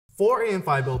For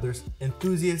AM5 builders,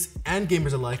 enthusiasts, and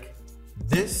gamers alike,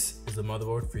 this is the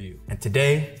motherboard for you. And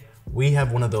today, we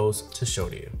have one of those to show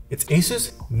to you. It's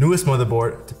ASUS' newest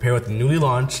motherboard to pair with the newly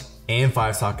launched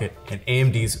AM5 socket and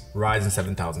AMD's Ryzen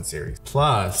 7000 series.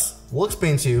 Plus, we'll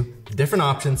explain to you the different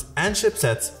options and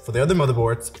chipsets for the other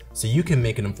motherboards so you can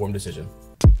make an informed decision.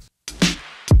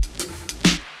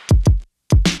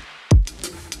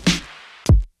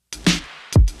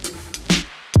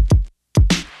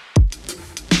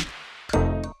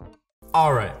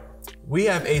 Alright, we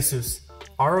have ASUS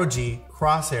ROG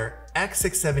Crosshair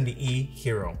X670E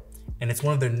Hero, and it's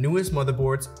one of their newest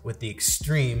motherboards with the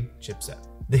Extreme chipset.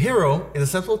 The Hero is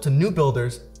accessible to new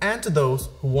builders and to those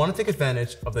who want to take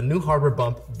advantage of the new hardware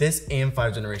bump this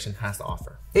AM5 generation has to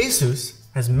offer.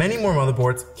 ASUS has many more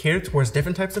motherboards catered towards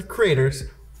different types of creators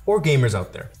or gamers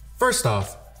out there. First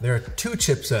off, there are two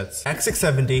chipsets,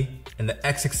 X670 and the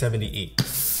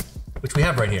X670E, which we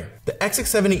have right here. The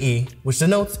X670E, which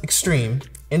denotes Extreme,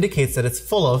 indicates that it's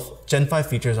full of Gen 5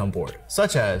 features on board,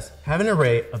 such as having an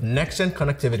array of next-gen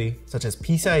connectivity such as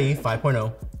PCIe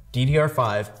 5.0,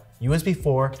 DDR5, USB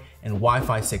 4, and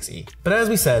Wi-Fi 6E. But as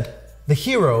we said, the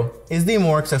Hero is the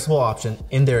more accessible option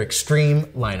in their Extreme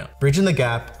lineup, bridging the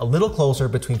gap a little closer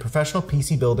between professional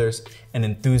PC builders and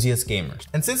enthusiast gamers.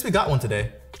 And since we got one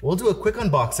today, we'll do a quick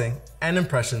unboxing and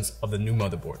impressions of the new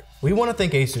motherboard. We want to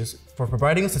thank ASUS for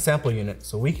providing us a sample unit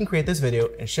so we can create this video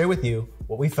and share with you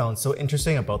what we found so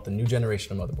interesting about the new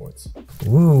generation of motherboards.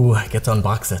 Ooh, I get to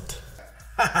unbox it.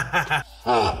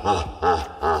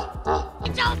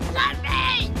 Don't let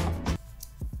me!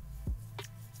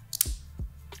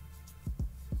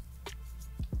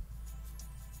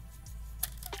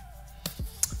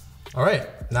 All right,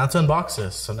 now to unbox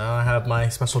this. So now I have my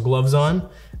special gloves on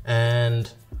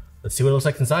and let's see what it looks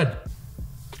like inside.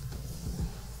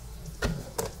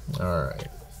 All right.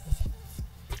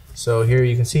 So here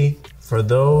you can see, for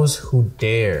those who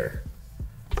dare,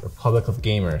 Republic of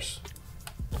Gamers.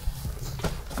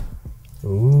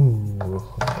 Ooh,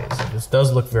 okay, so this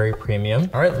does look very premium.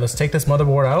 All right, let's take this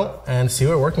motherboard out and see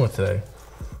what we're working with today.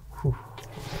 Whew.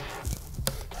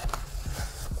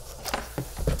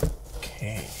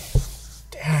 Okay,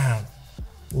 damn,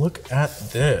 look at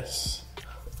this.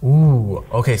 Ooh,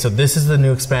 okay, so this is the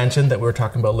new expansion that we were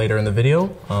talking about later in the video.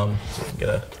 So you can get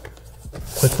a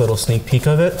quick little sneak peek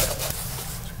of it.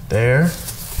 There.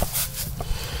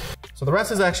 So the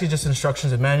rest is actually just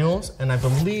instructions and manuals, and I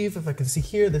believe, if I can see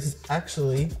here, this is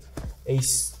actually a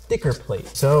sticker plate.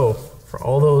 So for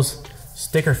all those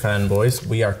sticker fanboys,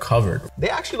 we are covered. They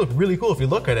actually look really cool if you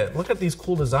look at it. Look at these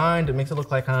cool designs. It makes it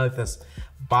look like kind of like this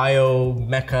bio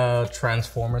mecha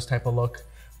Transformers type of look.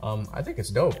 I think it's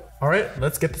dope. All right,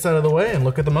 let's get this out of the way and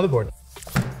look at the motherboard.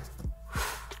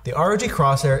 The ROG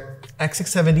Crosshair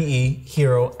X670E,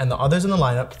 Hero, and the others in the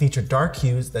lineup feature dark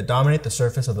hues that dominate the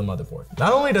surface of the motherboard.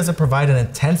 Not only does it provide an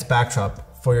intense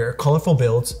backdrop for your colorful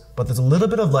builds, but there's a little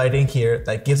bit of lighting here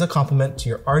that gives a complement to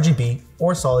your RGB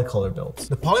or solid color builds.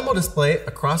 The polymo display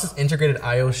across this integrated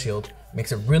I/O shield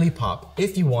makes it really pop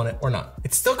if you want it or not.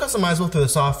 It's still customizable through the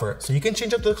software, so you can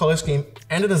change up the color scheme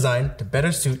and the design to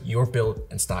better suit your build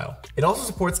and style. It also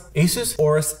supports ASUS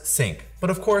Aorus Sync, but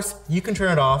of course, you can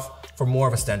turn it off for more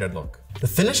of a standard look. The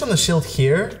finish on the shield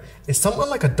here is somewhat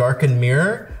like a darkened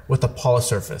mirror with a polished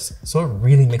surface, so it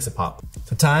really makes it pop.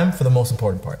 So time for the most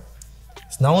important part.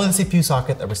 It's not only the CPU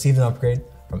socket that received an upgrade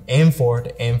from AM4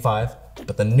 to AM5,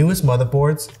 but the newest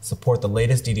motherboards support the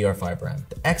latest DDR5 RAM.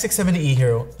 The X670E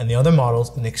Hero and the other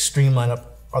models in the Extreme lineup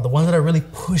are the ones that are really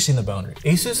pushing the boundary.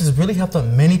 ASUS has really helped out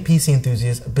many PC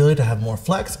enthusiasts' ability to have more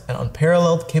flex and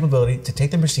unparalleled capability to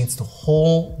take their machines to a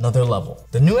whole nother level.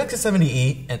 The new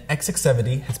X670E and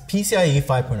X670 has PCIe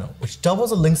 5.0, which doubles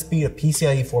the link speed of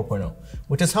PCIe 4.0,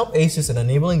 which has helped ASUS in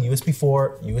enabling USB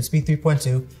 4, USB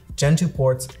 3.2, Gen 2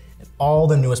 ports, and all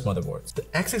the newest motherboards. The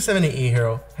X670E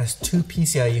Hero has two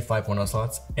PCIe 5.0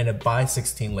 slots and a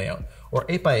x16 layout, or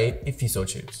 8x8 if you so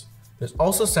choose. There's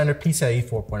also standard PCIe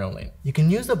 4.0 lane. You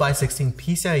can use the x16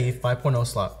 PCIe 5.0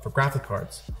 slot for graphic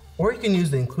cards, or you can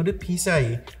use the included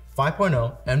PCIe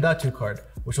 5.0 M.2 card,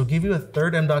 which will give you a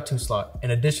third M.2 slot in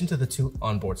addition to the two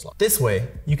onboard slots. This way,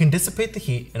 you can dissipate the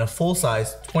heat in a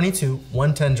full-size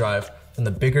 22-110 drive from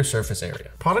the bigger surface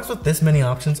area. Products with this many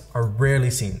options are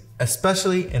rarely seen,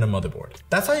 especially in a motherboard.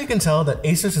 That's how you can tell that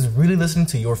ASUS is really listening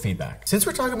to your feedback. Since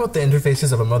we're talking about the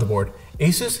interfaces of a motherboard,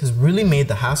 ASUS has really made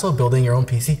the hassle of building your own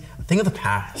PC a thing of the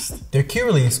past. Their Q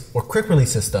release or quick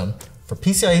release system for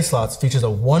PCIe slots features a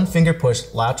one finger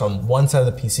push latch on one side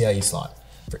of the PCIe slot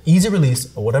for easy release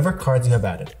of whatever cards you have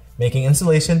added, making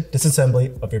installation,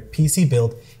 disassembly of your PC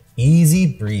build easy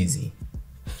breezy.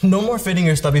 No more fitting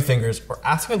your stubby fingers or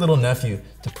asking a little nephew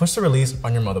to push the release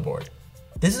on your motherboard.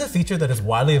 This is a feature that is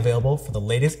widely available for the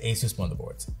latest ASUS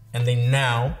motherboards, and they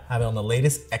now have it on the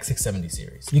latest X670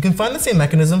 series. You can find the same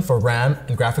mechanism for RAM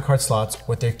and graphic card slots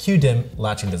with their QDIMM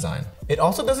latching design. It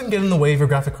also doesn't get in the way of your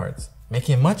graphic cards,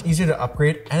 making it much easier to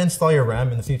upgrade and install your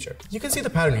RAM in the future. You can see the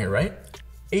pattern here, right?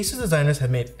 ASUS designers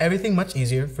have made everything much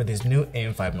easier for these new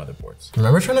AM5 motherboards.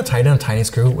 Remember trying to tighten a tiny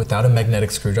screw without a magnetic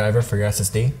screwdriver for your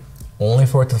SSD? Only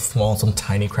for it to fall in some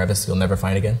tiny crevice you'll never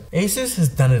find again? ASUS has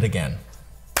done it again.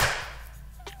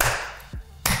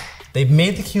 They've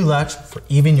made the Q latch for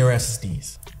even your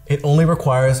SSDs. It only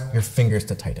requires your fingers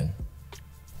to tighten.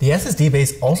 The SSD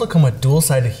bays also come with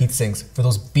dual-sided heatsinks for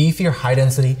those beefier,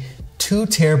 high-density, 2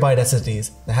 terabyte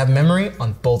SSDs that have memory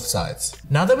on both sides.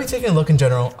 Now that we've taken a look in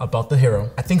general about the Hero,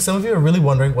 I think some of you are really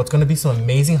wondering what's going to be some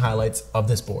amazing highlights of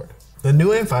this board. The new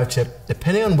AM5 chip,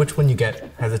 depending on which one you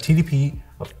get, has a TDP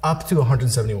of up to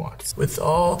 170 watts. With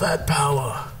all that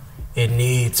power, it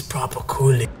needs proper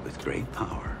cooling. With great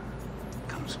power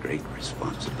comes great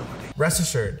responsibility. Rest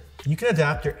assured, you can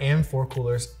adapt your AM4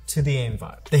 coolers to the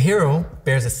AM5. The Hero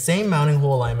bears the same mounting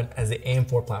hole alignment as the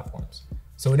AM4 platforms,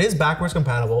 so it is backwards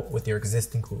compatible with your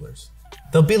existing coolers.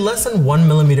 There'll be less than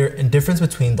 1mm in difference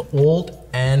between the old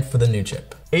and for the new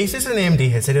chip. ASUS and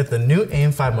AMD has stated that the new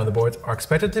AM5 motherboards are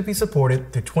expected to be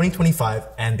supported through 2025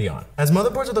 and beyond. As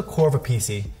motherboards are the core of a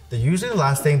PC, they're usually the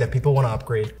last thing that people want to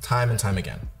upgrade time and time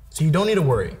again. So you don't need to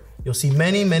worry. You'll see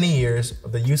many years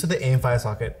of the use of the AM5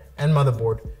 socket and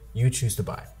motherboard you choose to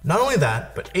buy. Not only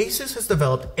that, but ASUS has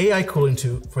developed AI Cooling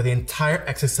 2 for the entire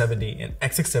X670 and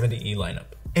X670E lineup.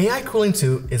 AI Cooling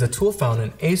 2 is a tool found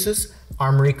in ASUS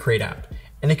Armory Crate app,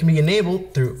 and it can be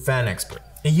enabled through Fan Expert.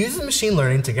 It uses machine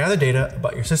learning to gather data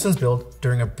about your system's build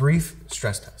during a brief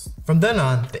stress test. From then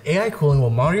on, the AI cooling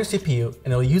will monitor your CPU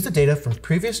and it will use the data from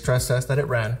previous stress tests that it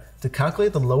ran to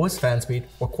calculate the lowest fan speed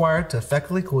required to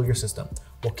effectively cool your system,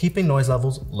 while keeping noise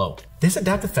levels low. This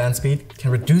adaptive fan speed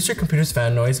can reduce your computer's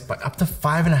fan noise by up to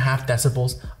 5.5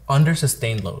 decibels under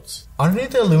sustained loads.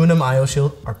 Underneath the aluminum I/O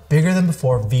shield are bigger than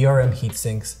before VRM heat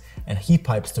sinks and heat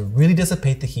pipes to really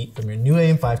dissipate the heat from your new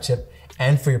AM5 chip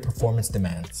and for your performance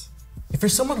demands. If you're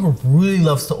someone who really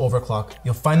loves to overclock,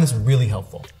 you'll find this really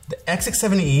helpful. The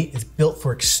X670E is built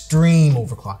for extreme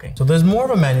overclocking. So there's more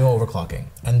of a manual overclocking.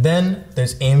 And then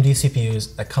there's AMD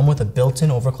CPUs that come with a built-in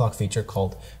overclock feature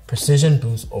called Precision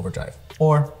Boost Overdrive,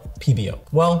 or PBO.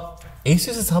 Well,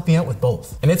 ASUS is helping out with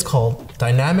both, and it's called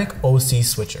Dynamic OC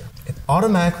Switcher. It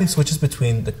automatically switches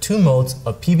between the two modes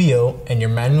of PBO and your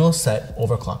manual set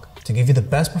overclock to give you the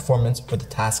best performance for the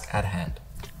task at hand.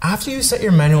 After you set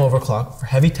your manual overclock for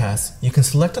heavy tasks, you can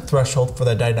select a threshold for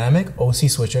the dynamic OC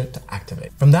switcher to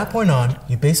activate. From that point on,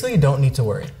 you basically don't need to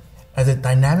worry, as it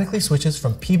dynamically switches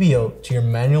from PBO to your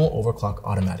manual overclock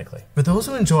automatically. For those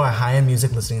who enjoy a high-end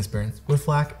music listening experience with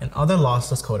FLAC and other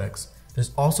lossless codecs,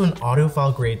 there's also an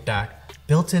audiophile grade DAC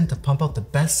built in to pump out the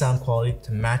best sound quality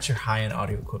to match your high-end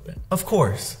audio equipment. Of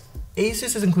course,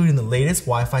 ASUS is including the latest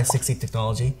Wi-Fi 6E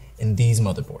technology in these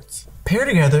motherboards. Pair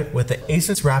together with the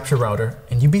ASUS Rapture router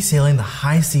and you'll be sailing the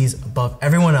high seas above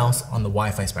everyone else on the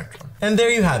Wi-Fi spectrum. And there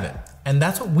you have it. And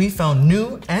that's what we found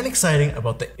new and exciting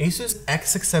about the ASUS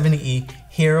X670E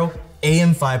Hero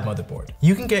AM5 motherboard.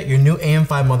 You can get your new AM5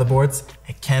 motherboards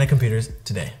at Canada Computers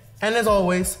today. And as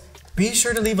always, be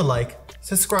sure to leave a like,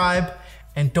 subscribe,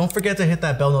 and don't forget to hit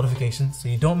that bell notification so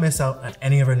you don't miss out on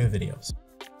any of our new videos.